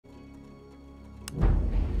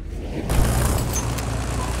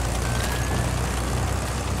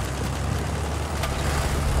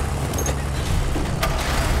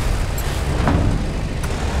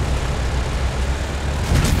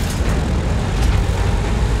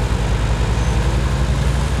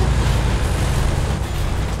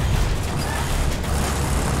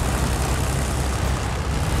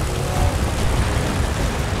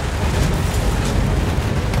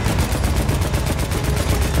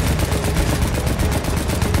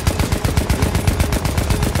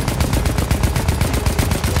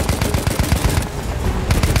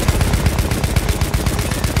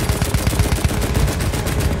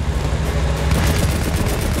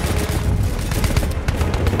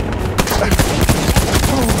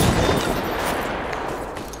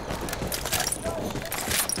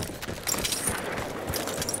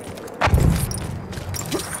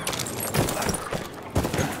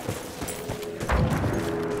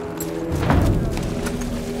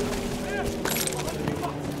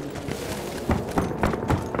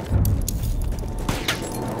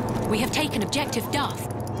objective Duff.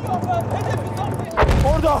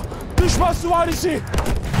 Orada! Düşman süvarisi!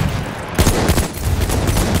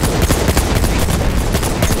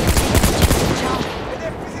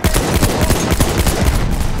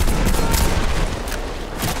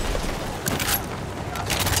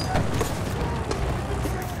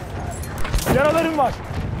 Yaralarım var.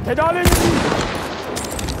 Tedavi edin.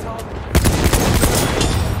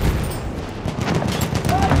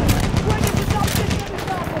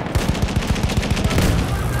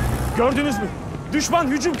 Gördünüz mü? Düşman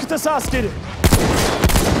hücum kıtası askeri.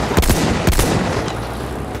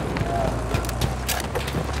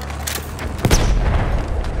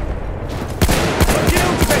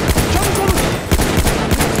 Makine tüfek, çabuk olun.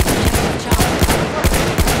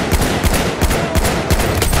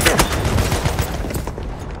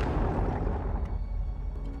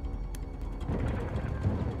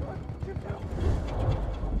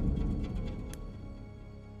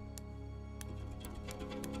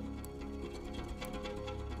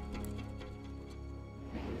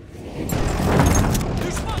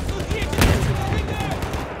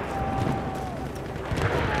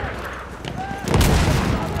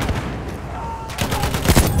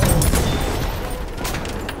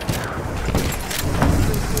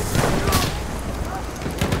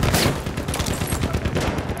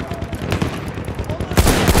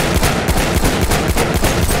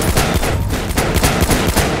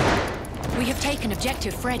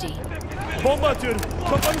 Objective Freddy. Bomba atıyorum.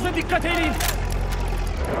 Kafanıza dikkat edin.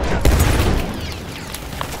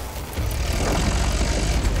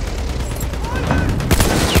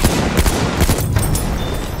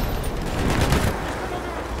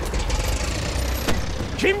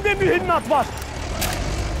 Kimde mühimmat var?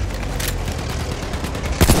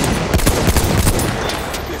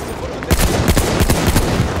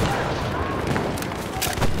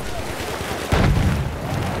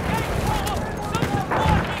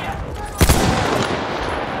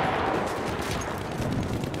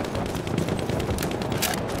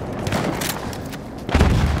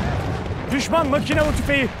 Düşman makinalı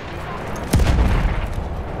tüfeği.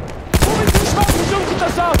 Bu bir düşman hücum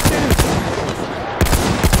kıtası askeri.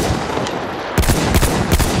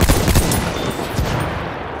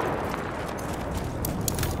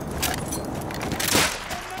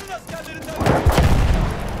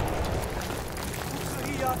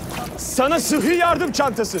 Sana sıhhi yardım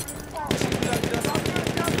çantası.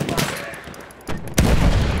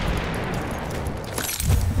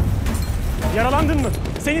 Yaralandın mı?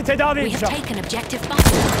 Seni tedavi edeceğim.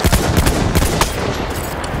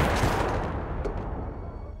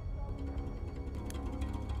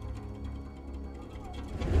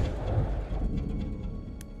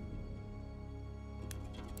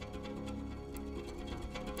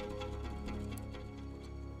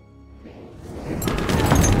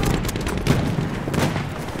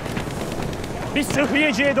 Bir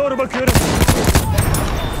sıhhiyeciye doğru bakıyorum.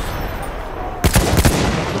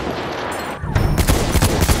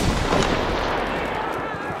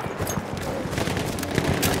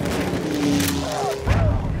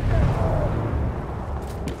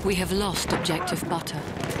 We have lost objective butter.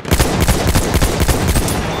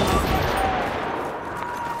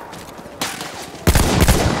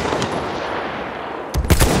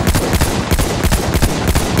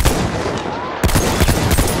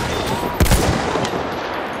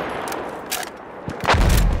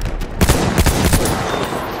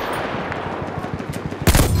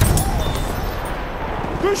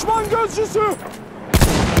 Düşman gözcüsü!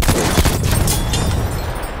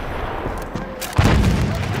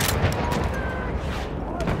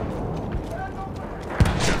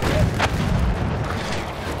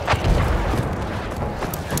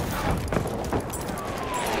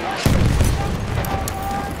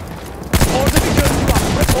 Orada bir gözcü var.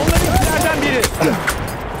 Onlarınkilerden biri.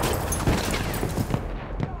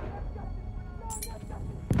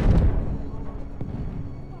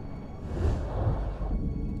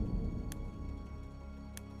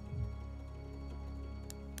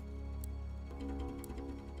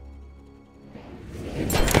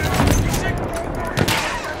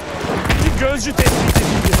 Gözcü tespit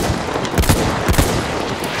edildi.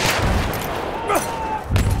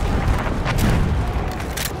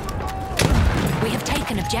 We have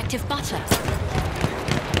taken objective butter.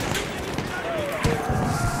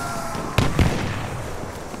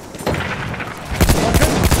 Bakın,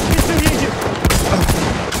 bir sıhhiyeci.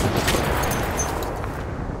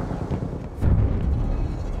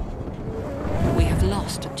 We have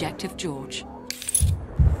lost objective George.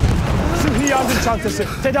 Sıhhi yardım çantası.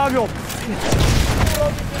 Tedavi ol.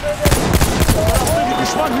 Tarafta bir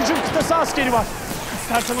düşman hücum kıtası askeri var.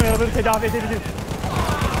 İstersen o yaraları tedavi edebilirim.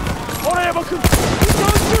 Oraya bakın.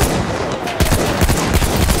 Göğsü.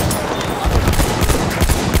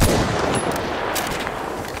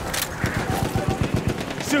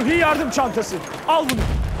 Sıhhi yardım çantası. Al bunu.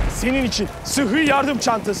 Senin için sıhhi yardım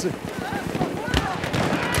çantası.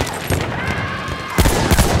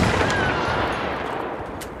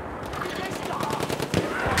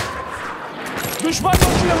 Düşman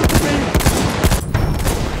yolcuya öldürmeyin.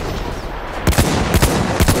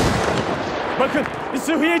 Bakın, bir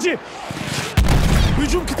sıhhiyeci.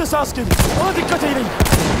 Hücum kıtası askeri. Ona dikkat eyleyin.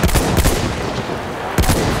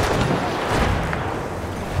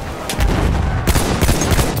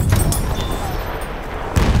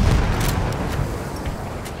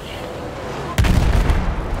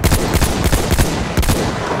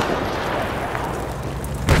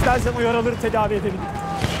 İstersen o yaraları tedavi edebilirim.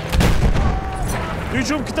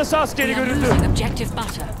 Hücum kıtası askeri We are görüldü. losing objective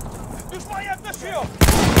butter. Düşman yaklaşıyor.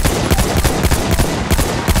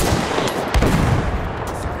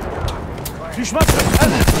 Düşman.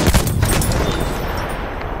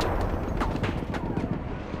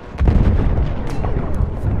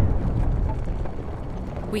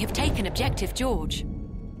 We have taken objective George.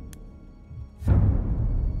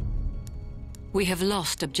 We have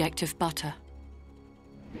lost objective butter.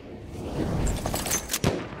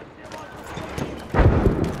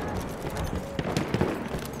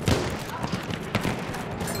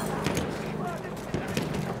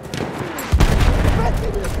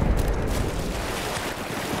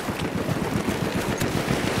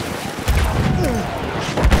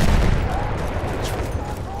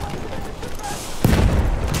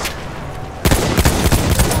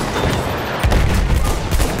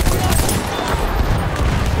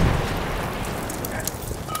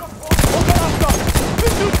 O tarafta.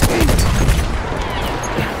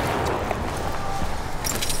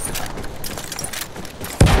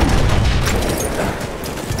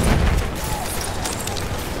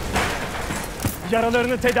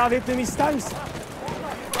 Yaralarını tedavi etmemi ister misin?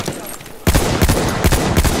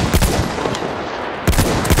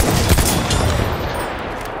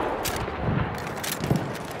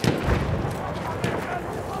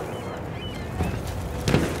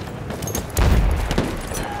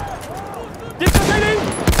 Dikkat edin!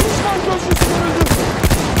 Düşman gözcüsü görüldü.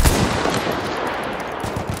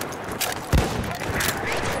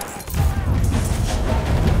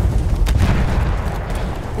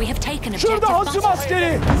 We have taken objective Şurada hasım butter.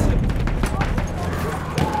 askeri.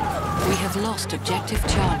 We have lost objective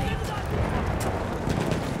Charlie.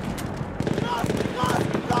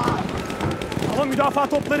 Ama müdafaa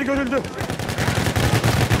topları görüldü.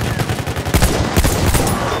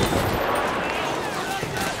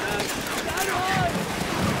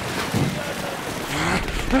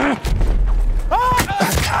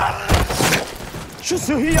 Şu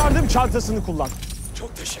sıhhi yardım çantasını kullan.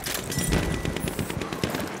 Çok teşekkür ederim.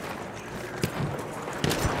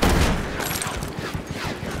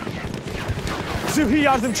 Sıhhi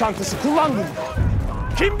yardım çantası kullan bunu.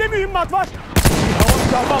 Kimde mühimmat var? Bir hava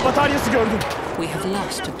müdafaa bataryası gördüm. We have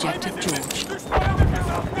lost objective George.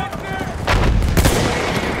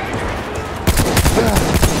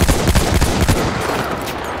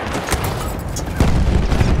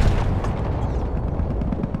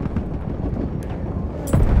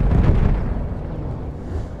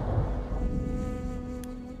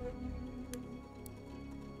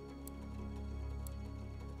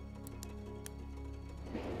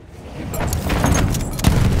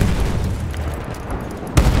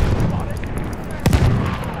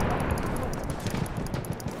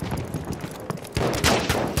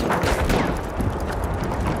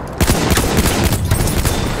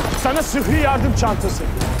 Sana sıhhi yardım çantası.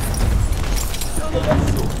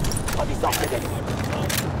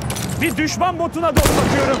 Bir düşman botuna doğru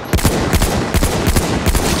bakıyorum.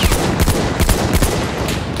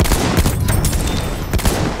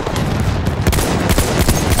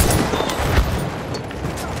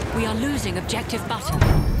 We are losing objective butter.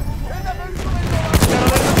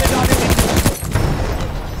 Yaralarını tedavi edin.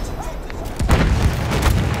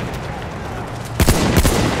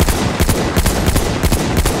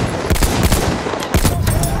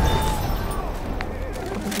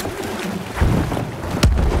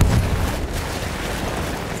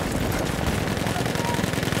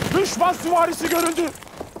 Düşman süvarisi görüldü.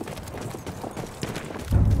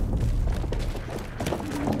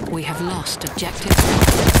 We have lost objective.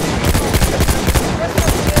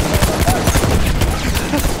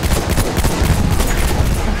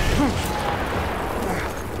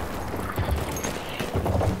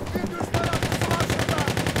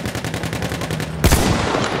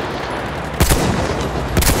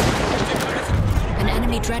 An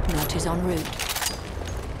enemy dreadnought is en route.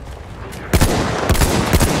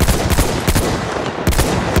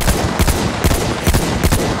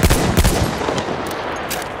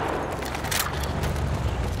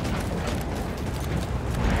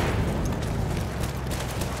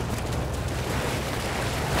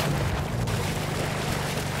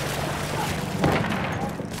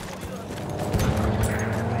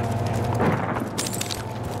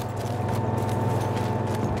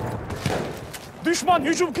 Düşman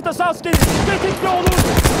hücum kıtası askeri. Tetikte olun.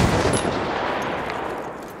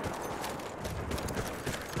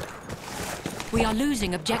 We are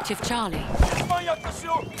losing objective Charlie. Düşman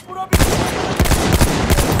yaklaşıyor. Vurabilir.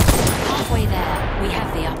 Halfway there, we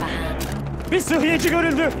have the upper hand. Bir sıhhiyeci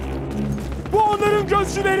görüldü. Bu onların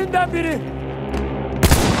gözcülerinden biri.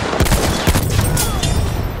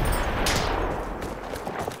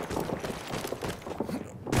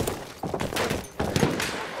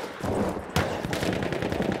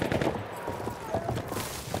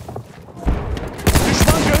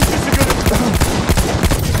 Düşman gözcüsü görüldü.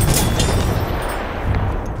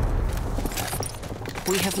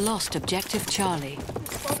 We have lost objective Charlie.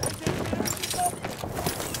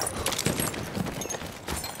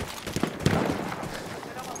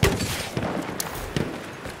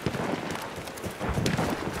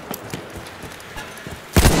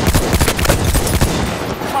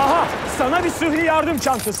 Aha, sana bir sıhhi yardım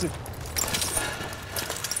çantası.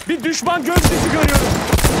 Bir düşman gözcüsü görüyorum.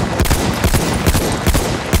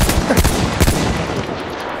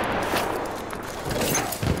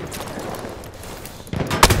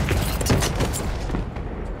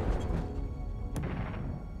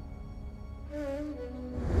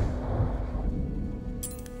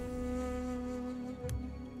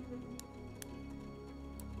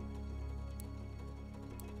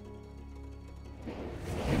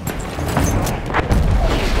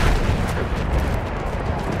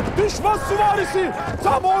 Düşman süvarisi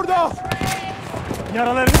tam orada.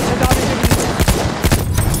 Yaralarını tedavi edebiliriz.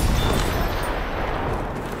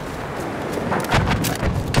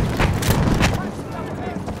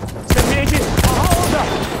 Seviyeci, aha orada.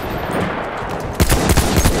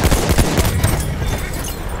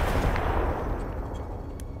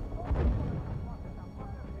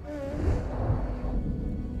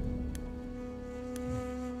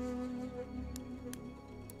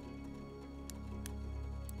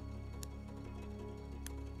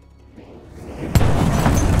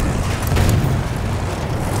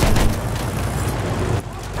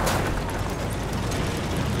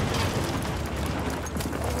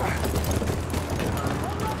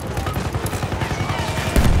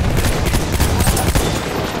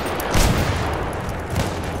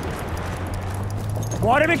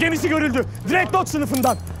 Muharebe gemisi görüldü. Dreadnought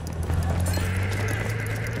sınıfından.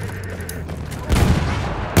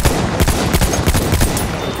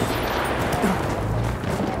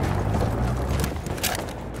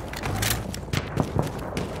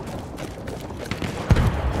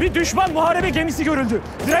 Bir düşman muharebe gemisi görüldü.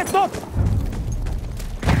 Dreadnought.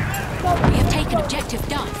 We have taken objective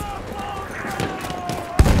Duff.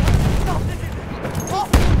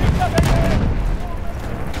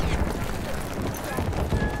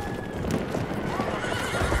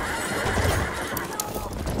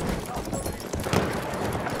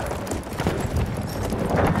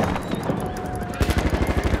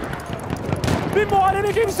 Bir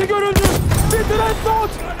muharebe gemisi görüldü. Bir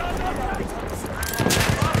Dreadnought.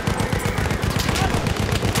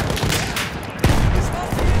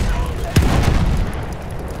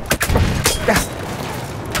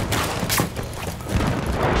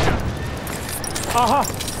 Aha,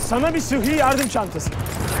 sana bir sıhhi yardım çantası.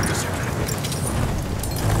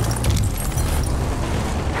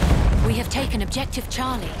 We have taken objective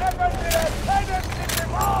Charlie.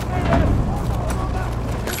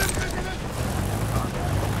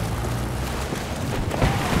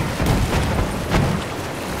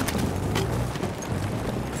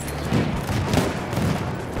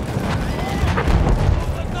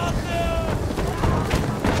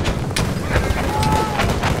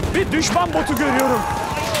 Bir düşman botu görüyorum.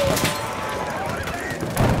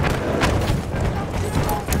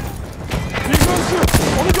 Bir gözcü.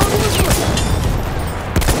 Onu gördünüz mü?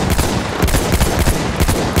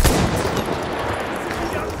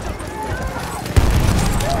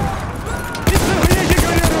 Bir sıhhiyeci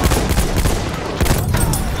görüyorum.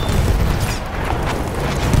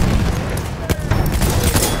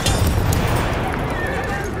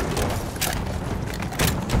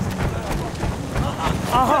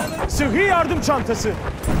 Aha, sıhhi yardım çantası.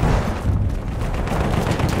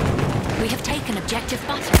 We have taken objective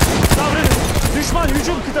Butter. Davranın. Düşman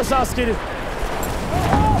hücum kıtası askeri.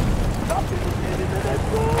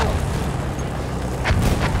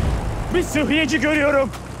 Bir sıhhiyeci görüyorum.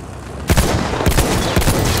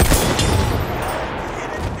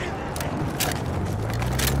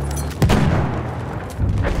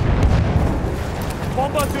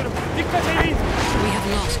 Bomba atıyorum. Dikkat edin. We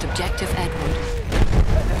have lost objective Edward.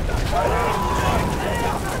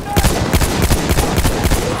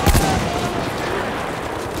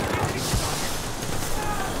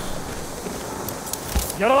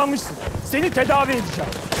 Yaralanmışsın. Seni tedavi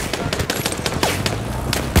edeceğim.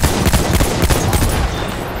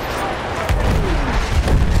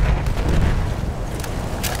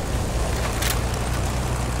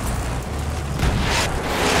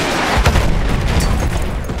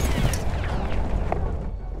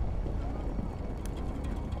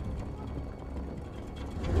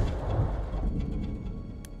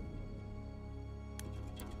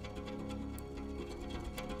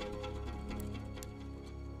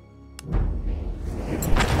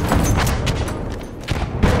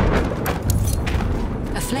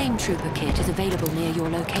 A flame trooper kit is available near your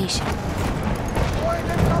location.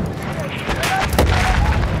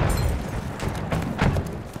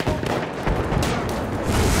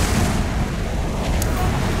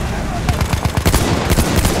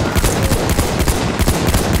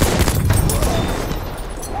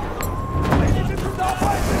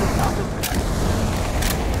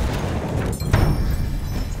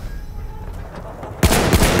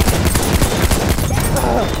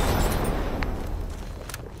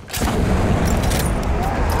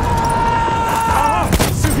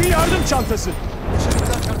 Çantası.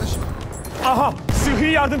 Teşekkürler kardeşim. Aha,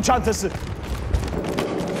 sıhhi yardım çantası.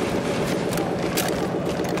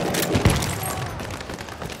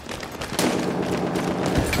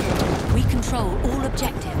 We control all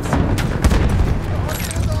objectives.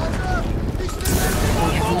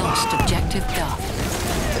 We have lost objective Duff.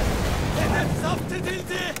 Hedef zapt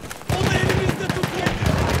edildi. Onu elimizde tutun.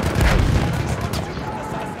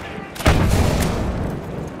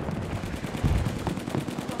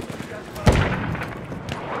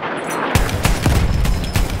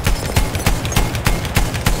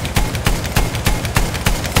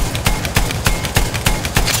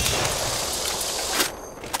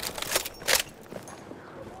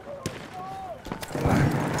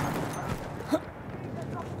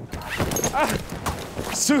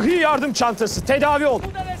 Sıhhi yardım çantası. Tedavi ol.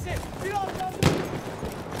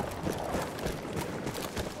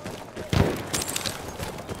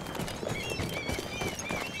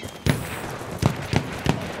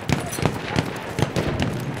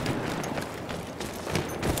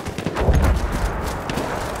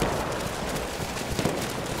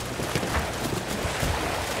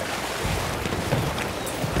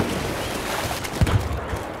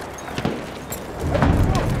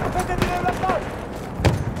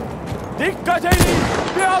 Dikkat edin!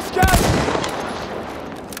 Bir asker!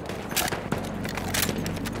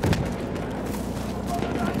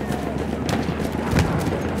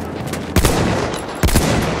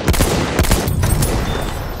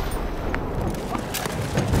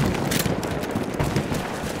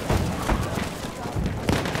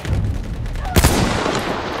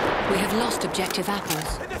 We have lost objective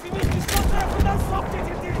apples. Hedefimiz düşman tarafından zapt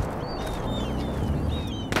edildi.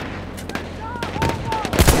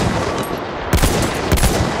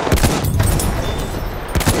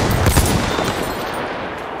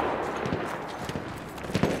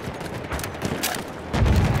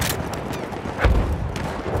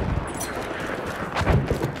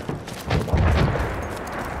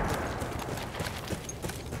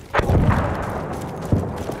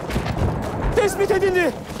 Tespit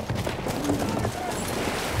edildi.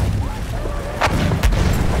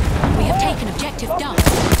 We have taken objective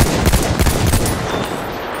Duff.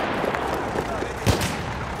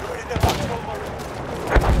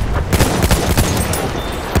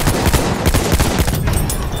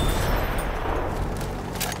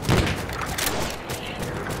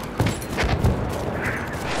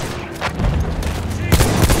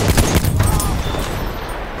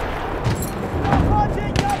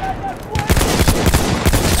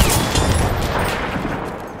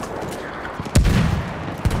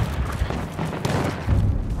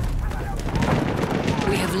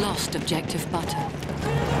 We have lost objective butter.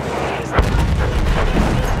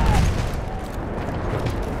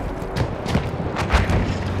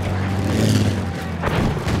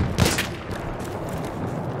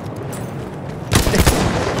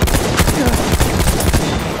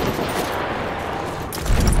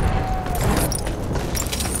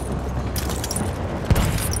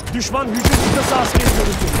 Düşman hücum kıtası askeri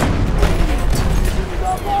görüldü.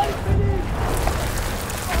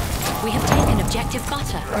 We have taken objective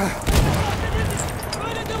butter.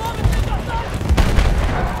 Böyle devam edin.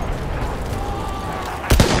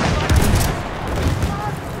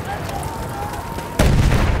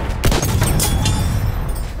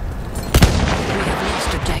 We have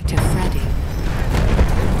lost objective Freddy.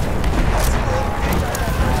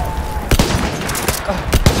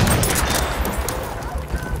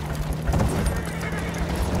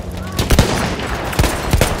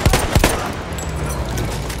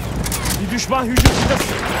 Bir düşman hücum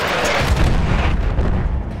kıtası.